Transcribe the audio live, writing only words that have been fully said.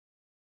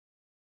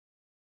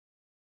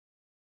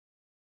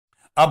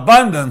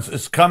Abundance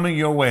is coming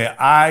your way.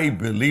 I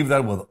believe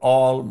that with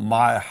all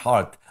my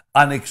heart.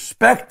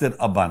 Unexpected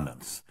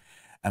abundance.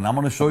 And I'm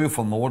going to show you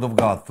from the Word of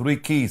God 3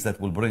 keys that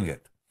will bring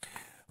it.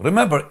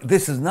 Remember,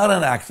 this is not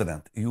an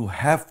accident. You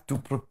have to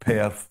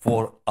prepare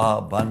for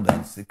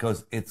abundance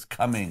because it's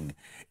coming.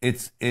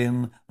 It's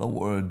in the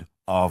Word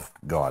of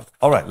God.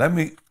 All right, let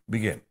me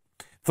begin.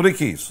 3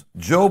 keys.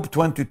 Job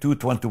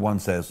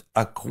 22:21 says,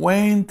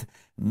 acquaint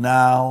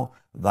now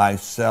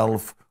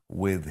thyself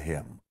with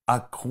him.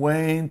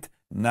 Acquaint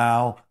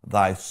now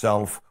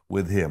thyself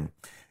with him.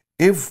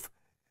 If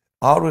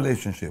our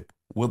relationship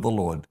with the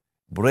Lord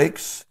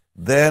breaks,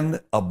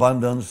 then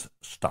abundance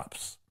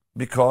stops.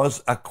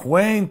 Because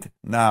acquaint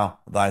now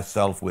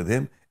thyself with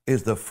him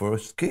is the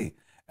first key.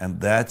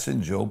 And that's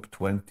in Job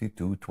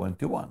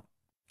 22:21.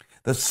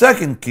 The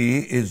second key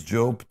is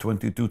Job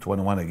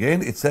 22:21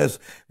 again. It says,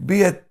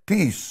 be at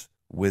peace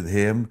with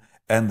him,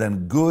 and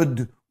then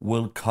good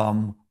will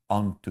come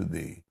unto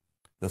thee.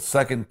 The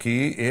second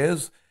key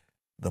is,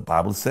 the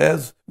Bible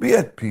says, be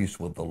at peace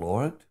with the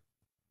Lord,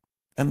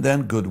 and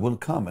then good will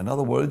come. In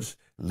other words,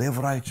 live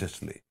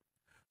righteously.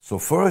 So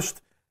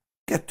first,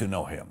 get to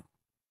know him.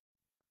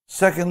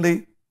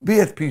 Secondly, be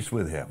at peace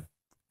with him.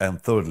 And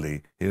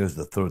thirdly, here's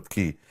the third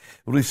key.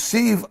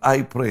 Receive,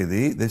 I pray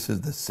thee. This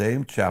is the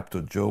same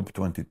chapter, Job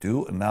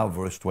 22, and now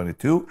verse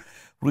 22.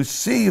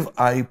 Receive,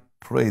 I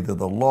pray thee,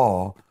 the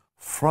law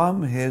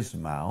from his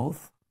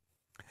mouth,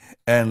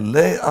 and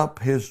lay up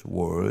his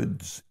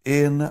words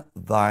in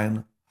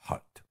thine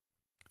heart.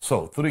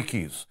 So, 3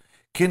 keys.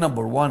 Key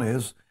number 1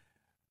 is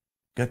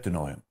get to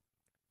know him,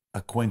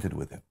 acquainted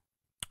with him.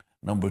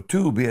 Number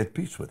 2, be at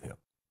peace with him,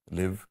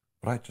 live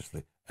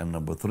righteously. And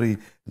number 3,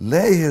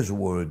 lay his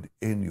word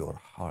in your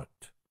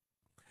heart.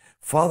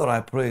 Father,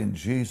 I pray in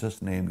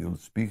Jesus' name you'll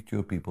speak to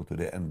your people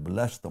today and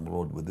bless them,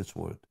 Lord, with this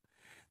word,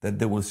 that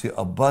they will see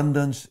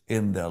abundance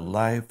in their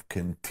life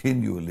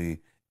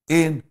continually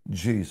in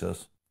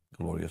Jesus'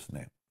 glorious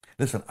name.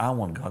 Listen, I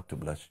want God to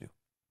bless you.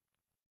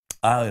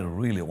 I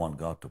really want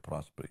God to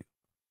prosper you.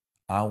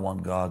 I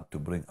want God to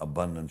bring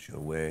abundance your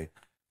way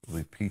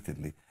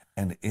repeatedly.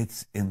 And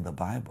it's in the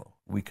Bible.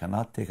 We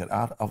cannot take it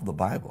out of the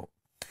Bible.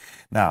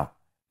 Now,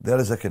 there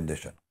is a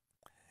condition.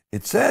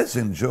 It says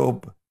in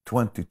Job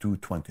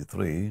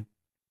 22:23,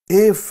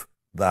 if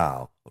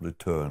thou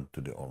return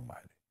to the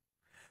Almighty,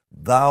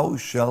 thou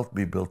shalt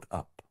be built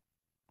up.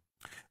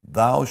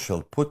 Thou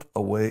shalt put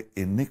away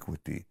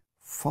iniquity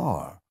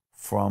far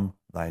from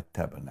thy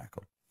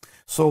tabernacle.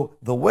 So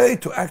the way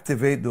to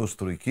activate those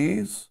 3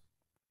 keys,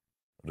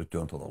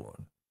 return to the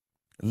Lord.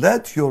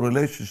 Let your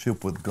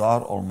relationship with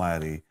God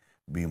Almighty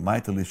be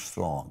mightily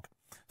strong.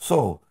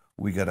 So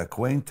we get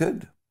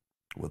acquainted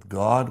with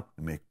God,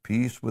 we make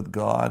peace with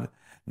God.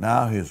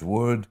 Now his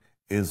word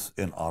is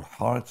in our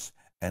hearts,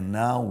 and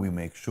now we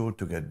make sure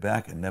to get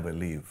back and never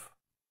leave.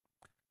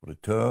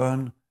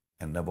 Return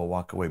and never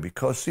walk away.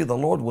 Because, see, the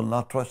Lord will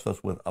not trust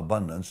us with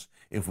abundance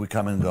if we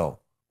come and go.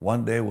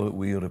 One day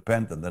we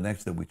repent, and the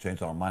next day we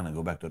change our mind and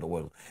go back to the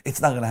world. It's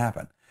not going to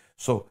happen.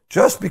 So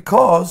just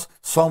because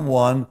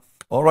someone,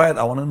 all right,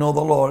 I want to know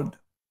the Lord,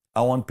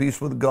 I want peace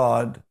with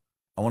God,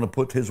 I want to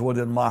put his word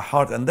in my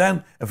heart, and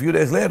then a few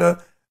days later,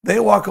 they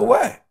walk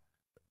away.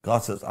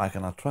 God says, I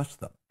cannot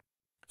trust them.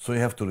 So you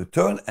have to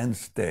return and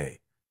stay.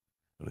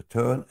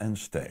 Return and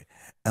stay.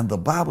 And the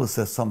Bible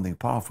says something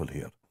powerful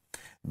here.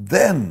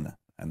 Then,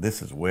 and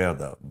this is where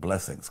the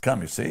blessings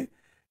come, you see,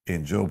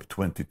 in Job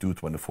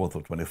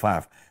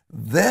 22:24-25,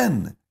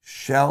 then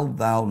shalt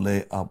thou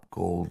lay up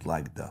gold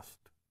like dust,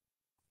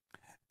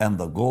 and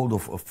the gold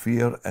of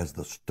Ophir as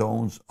the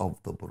stones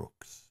of the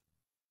brooks.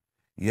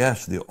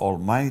 Yes, the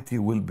Almighty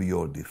will be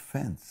your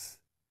defense,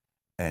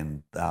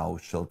 and thou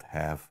shalt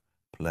have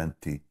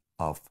plenty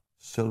of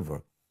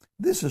silver.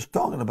 This is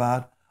talking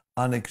about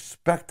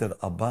unexpected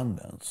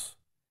abundance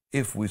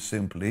if we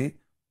simply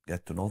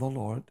get to know the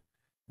Lord,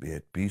 be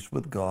at peace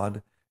with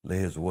God, lay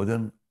his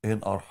word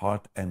in our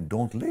heart, and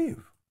don't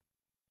leave.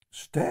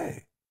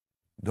 Stay.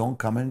 Don't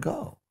come and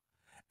go.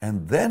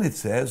 And then it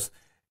says,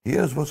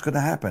 here's what's going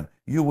to happen.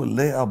 You will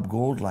lay up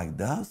gold like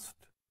dust,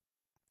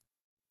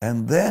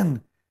 and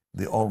then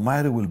the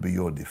Almighty will be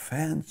your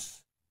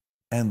defense,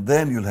 and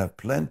then you'll have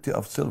plenty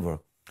of silver.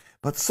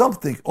 But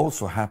something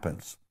also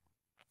happens.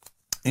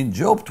 In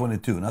Job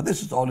 22, now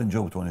this is all in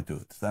Job 22.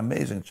 It's an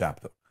amazing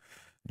chapter.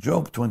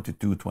 Job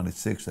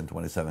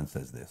 22:26-27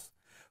 says this,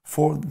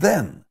 for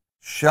then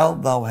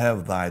shalt thou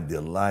have thy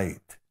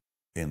delight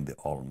in the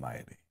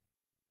Almighty,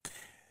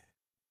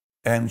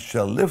 and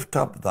shall lift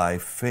up thy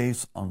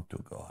face unto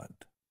God.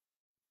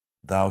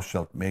 Thou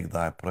shalt make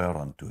thy prayer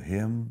unto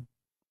him,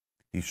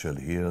 he shall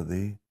hear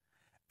thee,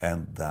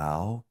 and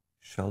thou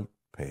shalt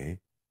pay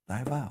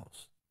thy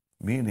vows.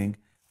 Meaning,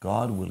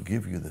 God will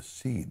give you the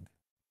seed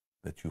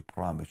that you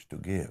promised to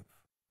give.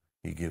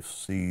 He gives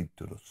seed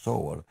to the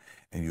sower,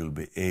 and you'll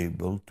be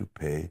able to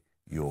pay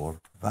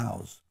your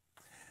vows.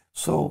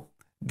 So,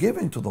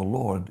 giving to the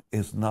Lord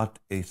is not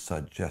a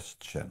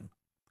suggestion.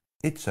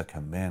 It's a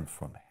command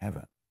from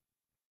heaven.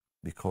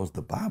 Because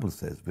the Bible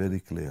says very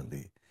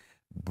clearly,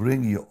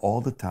 bring ye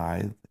all the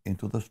tithe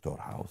into the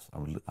storehouse.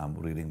 I'm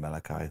reading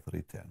Malachi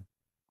 3:10.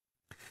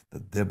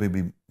 That there may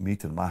be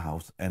meat in my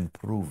house, and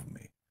prove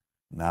me.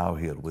 Now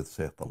herewith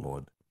saith the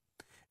Lord,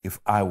 if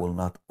I will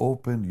not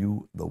open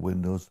you the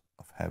windows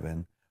of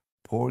heaven,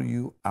 pour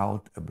you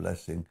out a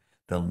blessing,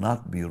 there'll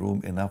not be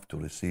room enough to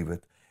receive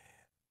it.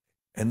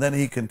 And then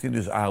he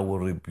continues, I will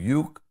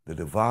rebuke the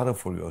devourer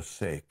for your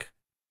sake.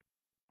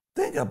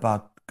 Think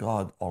about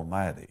God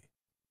Almighty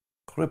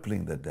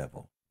crippling the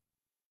devil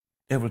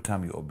every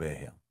time you obey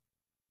him,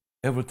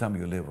 every time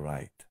you live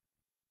right.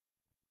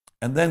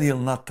 And then he'll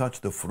not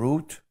touch the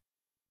fruit.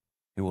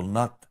 He will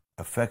not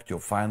affect your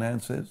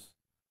finances.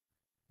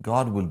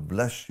 God will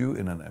bless you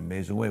in an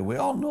amazing way. We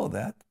all know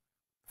that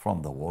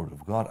from the Word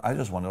of God. I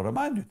just want to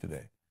remind you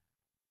today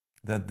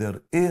that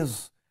there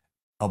is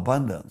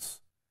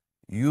abundance.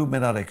 You may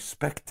not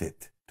expect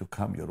it to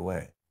come your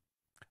way.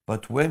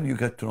 But when you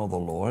get to know the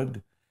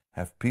Lord,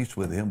 have peace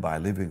with Him by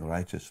living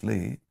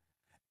righteously,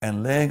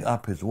 and laying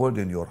up His Word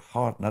in your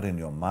heart, not in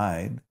your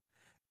mind,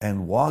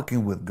 and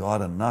walking with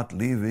God and not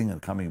leaving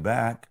and coming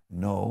back,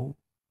 no.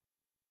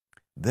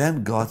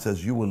 Then God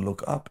says you will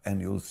look up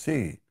and you'll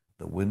see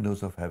the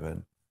windows of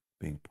heaven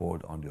being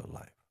poured on your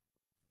life.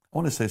 I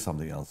want to say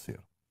something else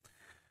here.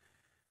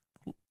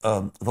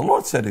 The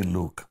Lord said in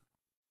Luke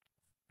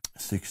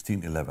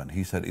 16:11,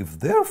 He said, if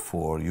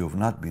therefore you have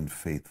not been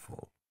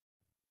faithful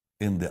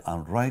in the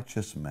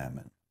unrighteous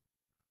mammon,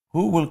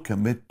 who will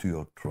commit to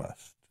your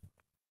trust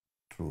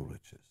true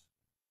riches?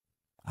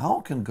 How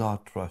can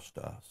God trust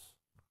us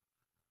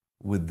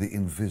with the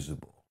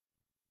invisible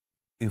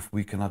if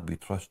we cannot be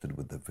trusted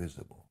with the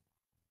visible?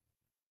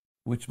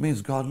 Which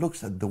means God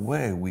looks at the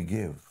way we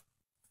give,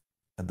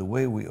 at the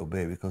way we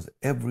obey, because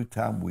every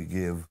time we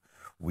give,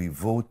 we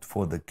vote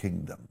for the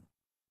kingdom.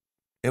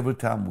 Every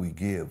time we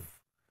give,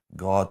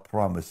 God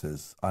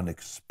promises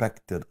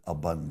unexpected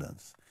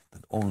abundance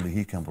that only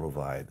He can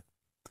provide.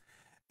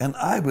 And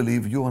I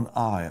believe you and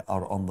I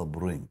are on the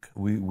brink.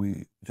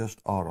 We just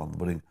are on the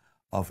brink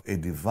of a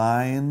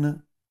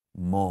divine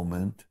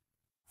moment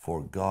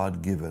for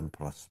God-given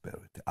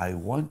prosperity. I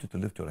want you to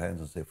lift your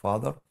hands and say,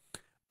 Father,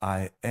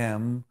 I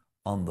am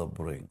on the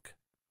brink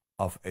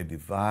of a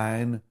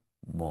divine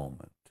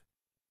moment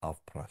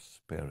of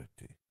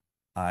prosperity.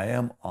 I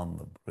am on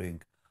the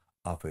brink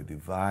of a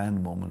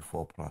divine moment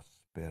for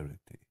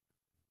prosperity.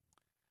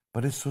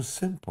 But it's so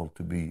simple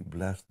to be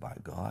blessed by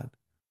God.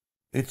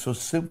 It's so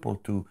simple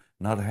to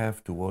not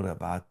have to worry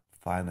about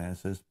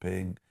finances,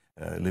 paying,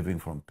 living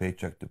from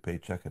paycheck to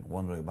paycheck, and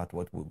wondering about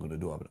what we're going to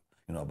do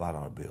about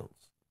our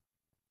bills.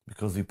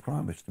 Because He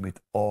promised to meet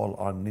all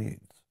our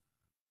needs.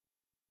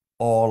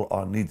 All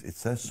our needs. It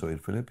says so in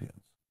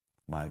Philippians.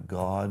 My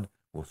God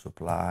will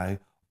supply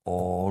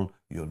all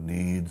your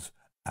needs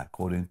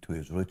according to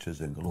His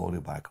riches and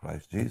glory by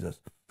Christ Jesus.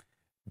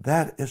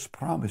 That is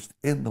promised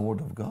in the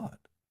Word of God.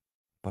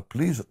 But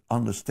please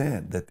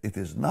understand that it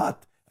is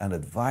not an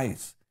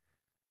advice.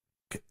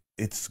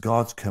 It's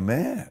God's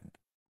command.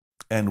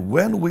 And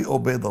when we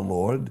obey the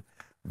Lord,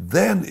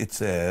 then it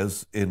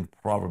says in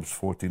Proverbs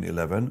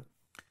 14:11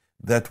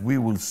 that we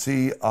will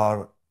see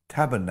our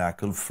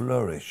tabernacle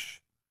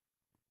flourish.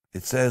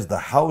 It says the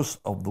house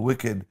of the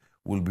wicked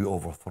will be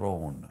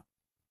overthrown,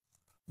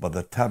 but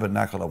the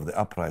tabernacle of the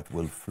upright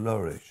will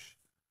flourish.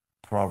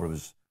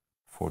 Proverbs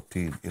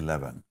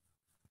 14:11.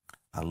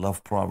 I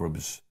love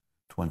Proverbs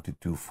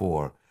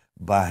 22:4.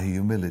 By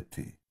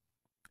humility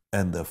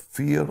and the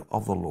fear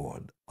of the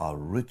Lord are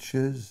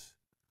riches,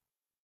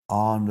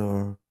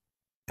 honor,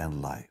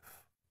 and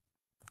life.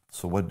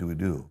 So what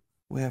do?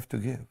 We have to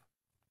give.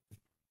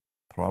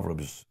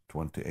 Proverbs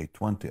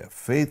 28:20. A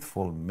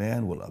faithful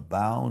man will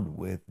abound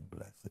with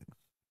blessings,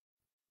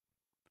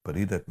 but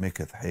he that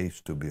maketh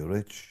haste to be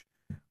rich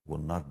will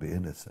not be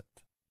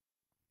innocent.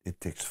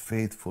 It takes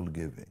faithful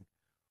giving,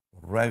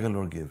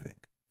 regular giving,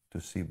 to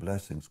see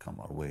blessings come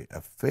our way.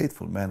 A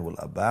faithful man will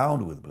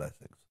abound with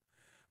blessings.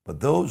 But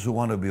those who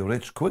want to be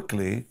rich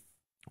quickly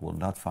will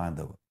not find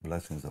the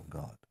blessings of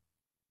God.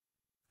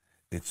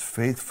 It's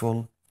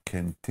faithful,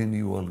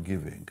 continual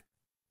giving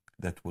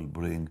that will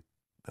bring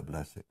the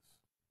blessings.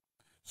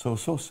 So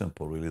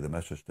simple, really, the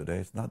message today.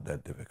 It's not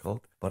that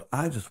difficult. But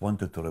I just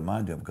wanted to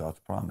remind you of God's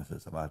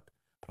promises about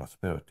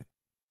prosperity,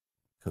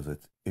 because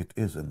it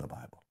is in the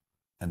Bible.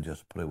 And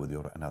just pray with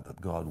your right now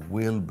that God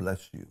will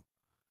bless you,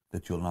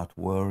 that you'll not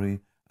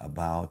worry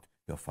about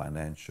your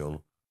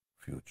financial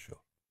future.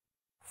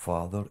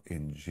 Father,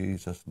 in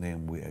Jesus'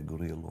 name we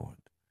agree, Lord.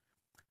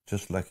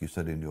 Just like you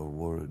said in your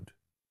word,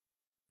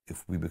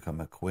 if we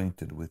become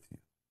acquainted with you,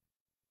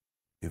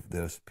 if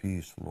there's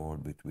peace,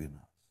 Lord, between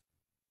us,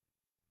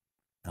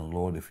 and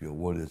Lord, if your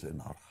word is in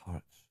our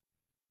hearts,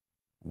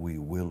 we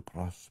will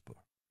prosper.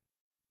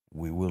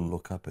 We will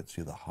look up and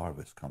see the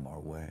harvest come our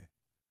way.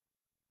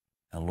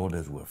 And Lord,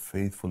 as we're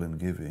faithful in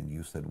giving,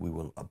 you said we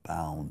will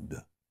abound,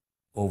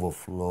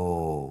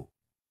 overflow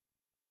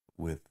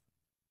with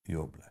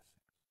your blessings.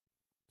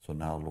 So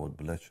now, Lord,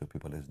 bless your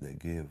people as they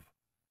give.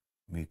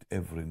 Meet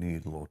every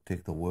need, Lord.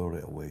 Take the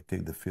worry away.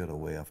 Take the fear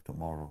away of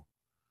tomorrow,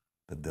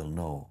 that they'll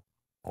know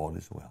all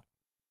is well.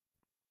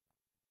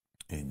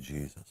 in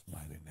Jesus'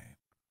 mighty name.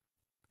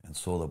 And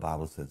so the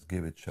Bible says,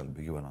 give it shall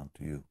be given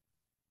unto you.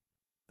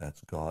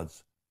 That's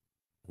God's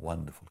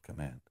wonderful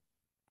command.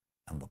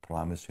 And the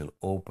promise, he'll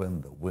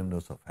open the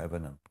windows of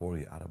heaven and pour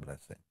you out a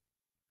blessing.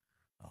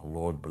 Our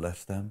Lord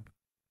bless them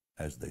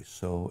as they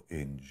sow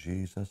in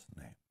Jesus'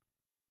 name,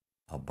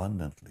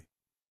 abundantly,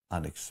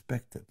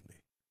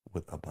 unexpectedly,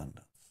 with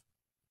abundance.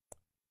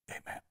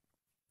 Amen.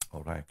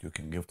 All right, you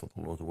can give to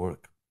the Lord's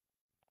work.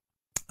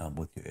 I'm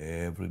with you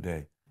every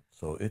day.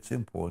 So it's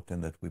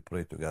important that we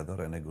pray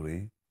together and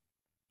agree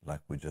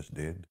like we just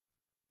did,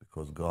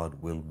 because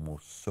God will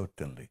most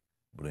certainly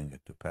bring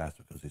it to pass,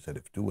 because he said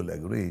if two will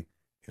agree,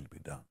 it'll be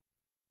done.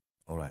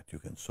 All right, you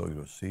can sow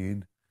your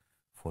seed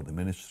for the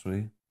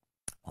ministry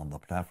on the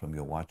platform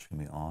you're watching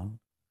me on.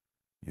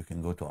 You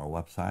can go to our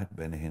website,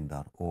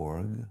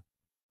 bennyhinn.org,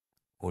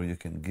 or you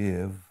can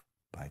give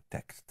by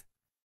text,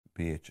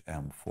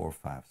 BHM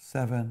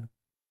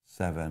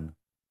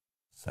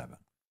 45777.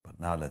 But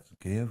now let's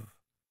give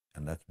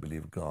and let's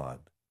believe God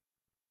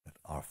that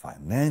our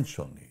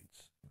financial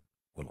needs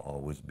will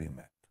always be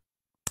met.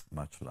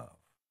 Much love.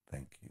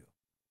 Thank you.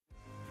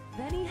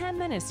 Benny Hinn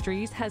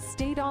Ministries has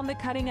stayed on the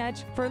cutting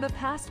edge for the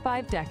past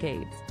 5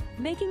 decades,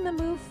 making the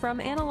move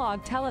from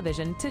analog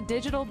television to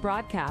digital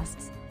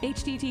broadcasts,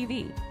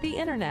 HDTV, the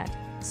internet,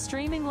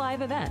 streaming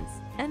live events,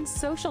 and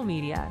social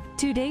media.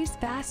 Today's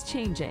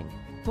fast-changing,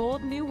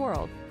 bold new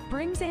world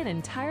brings an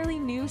entirely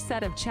new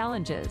set of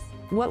challenges.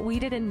 What we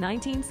did in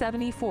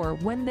 1974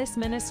 when this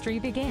ministry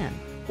began,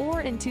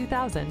 or in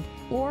 2000,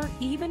 or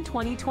even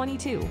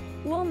 2022,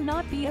 will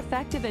not be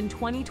effective in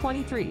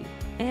 2023,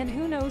 and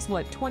who knows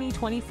what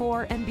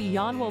 2024 and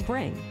beyond will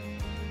bring.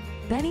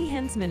 Benny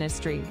Hinn's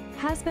ministry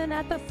has been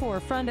at the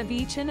forefront of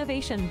each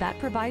innovation that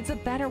provides a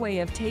better way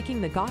of taking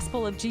the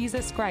gospel of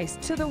Jesus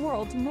Christ to the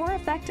world more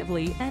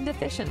effectively and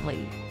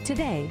efficiently.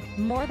 Today,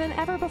 more than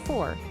ever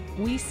before,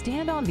 we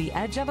stand on the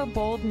edge of a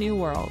bold new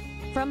world.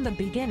 From the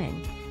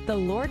beginning, the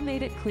Lord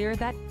made it clear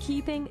that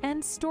keeping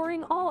and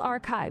storing all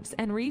archives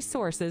and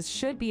resources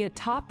should be a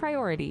top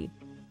priority.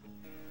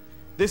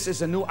 This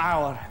is a new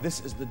hour.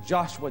 This is the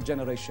Joshua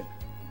generation.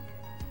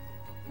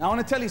 Now I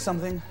want to tell you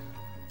something.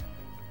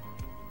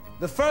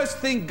 The first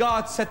thing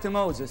God said to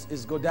Moses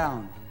is go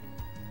down.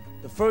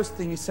 The first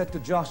thing he said to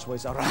Joshua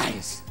is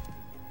arise.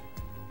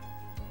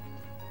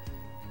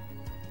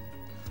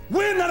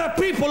 We're not a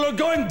people who are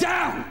going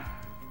down.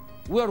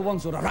 We're the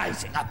ones who are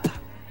rising up.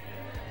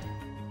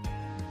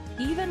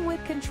 Even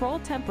with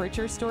controlled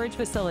temperature storage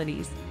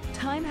facilities,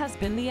 time has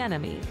been the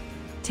enemy.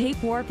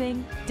 Tape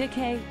warping,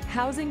 decay,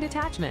 housing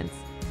detachments,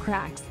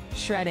 cracks,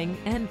 shredding,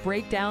 and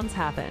breakdowns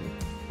happen.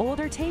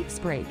 Older tapes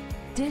break,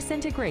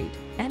 disintegrate,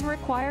 and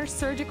require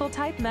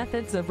surgical-type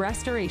methods of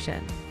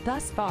restoration.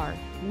 Thus far,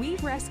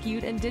 we've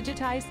rescued and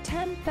digitized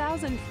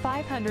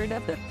 10,500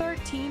 of the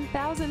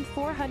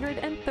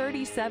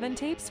 13,437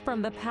 tapes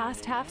from the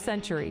past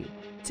half-century.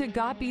 To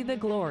God be the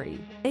glory.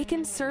 A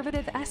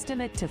conservative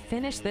estimate to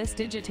finish this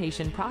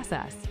digitation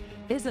process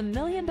is $1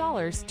 million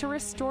to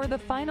restore the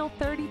final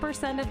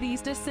 30% of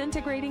these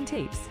disintegrating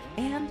tapes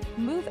and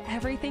move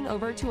everything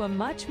over to a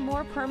much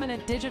more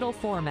permanent digital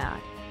format.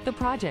 The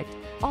project,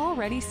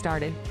 already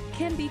started,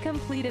 can be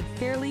completed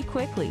fairly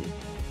quickly.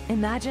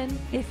 Imagine,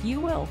 if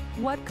you will,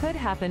 what could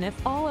happen if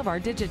all of our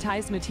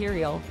digitized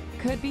material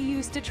could be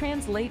used to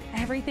translate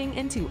everything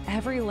into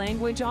every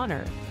language on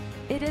Earth.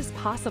 It is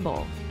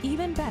possible.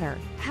 Even better,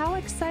 how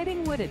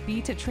exciting would it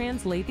be to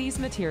translate these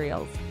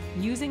materials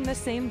using the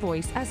same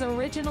voice as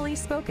originally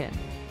spoken,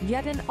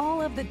 yet in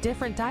all of the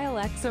different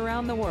dialects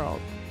around the world?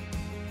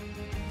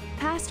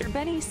 Pastor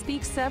Benny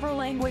speaks several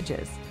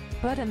languages,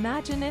 but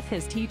imagine if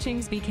his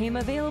teachings became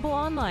available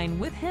online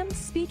with him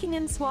speaking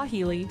in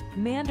Swahili,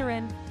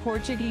 Mandarin,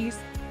 Portuguese,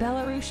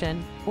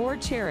 Belarusian, or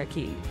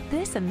Cherokee.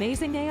 This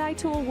amazing AI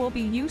tool will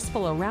be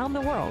useful around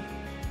the world.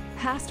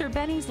 Pastor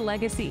Benny's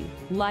legacy,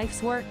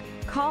 life's work,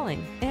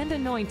 calling, and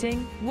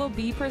anointing will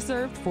be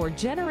preserved for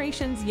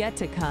generations yet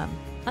to come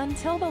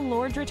until the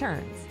Lord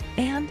returns.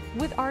 And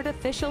with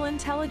artificial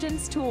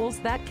intelligence tools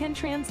that can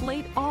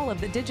translate all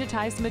of the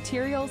digitized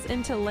materials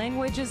into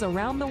languages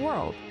around the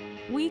world,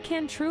 we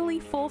can truly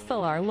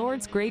fulfill our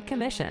Lord's Great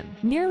Commission.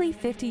 Nearly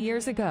 50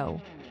 years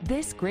ago,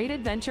 this great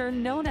adventure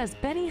known as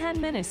Benny Hinn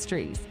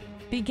Ministries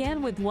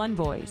began with one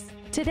voice.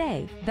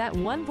 Today, that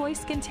one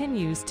voice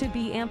continues to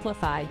be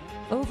amplified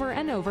over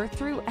and over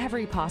through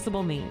every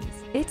possible means.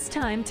 It's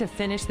time to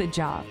finish the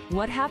job.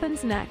 What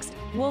happens next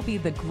will be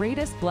the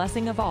greatest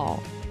blessing of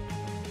all.